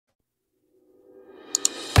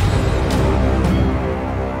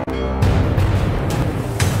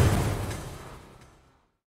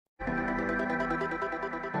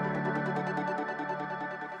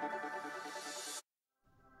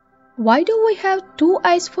Why do we have two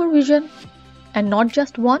eyes for vision and not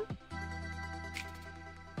just one?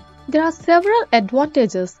 There are several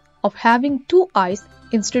advantages of having two eyes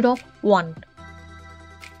instead of one.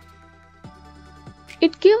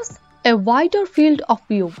 It gives a wider field of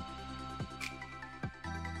view.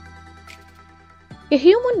 A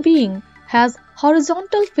human being has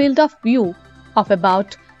horizontal field of view of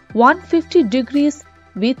about 150 degrees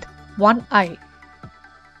with one eye.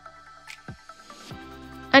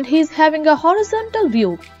 And he is having a horizontal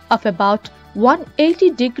view of about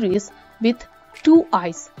 180 degrees with two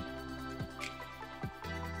eyes.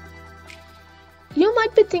 You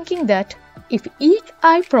might be thinking that if each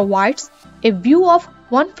eye provides a view of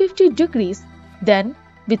 150 degrees, then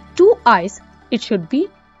with two eyes it should be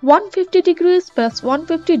 150 degrees plus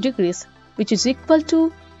 150 degrees, which is equal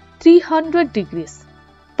to 300 degrees.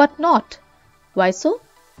 But not. Why so?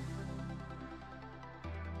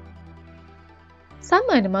 Some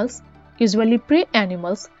animals, usually prey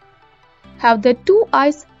animals, have their two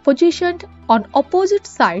eyes positioned on opposite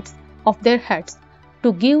sides of their heads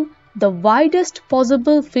to give the widest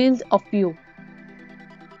possible field of view.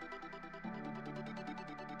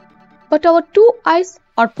 But our two eyes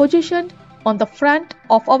are positioned on the front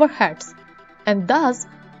of our heads, and thus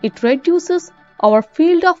it reduces our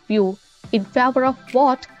field of view in favor of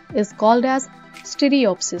what is called as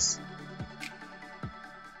stereopsis.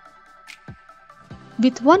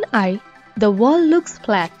 With one eye, the world looks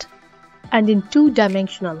flat and in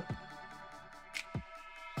two-dimensional.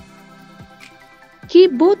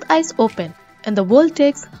 Keep both eyes open and the world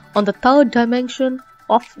takes on the third dimension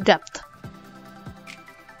of depth.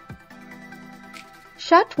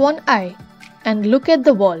 Shut one eye and look at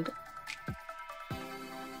the world.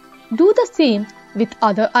 Do the same with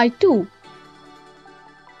other eye too.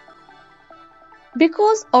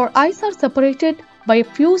 Because our eyes are separated by a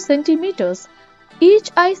few centimeters,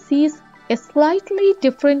 each eye sees a slightly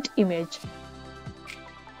different image.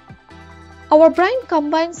 Our brain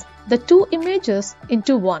combines the two images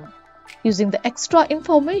into one, using the extra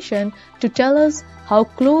information to tell us how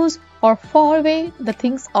close or far away the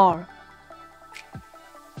things are.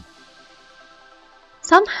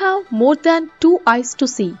 Some have more than two eyes to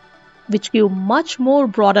see, which give much more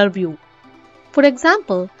broader view. For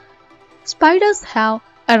example, spiders have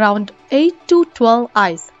around 8 to 12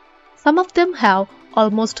 eyes. Some of them have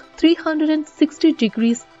almost 360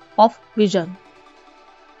 degrees of vision.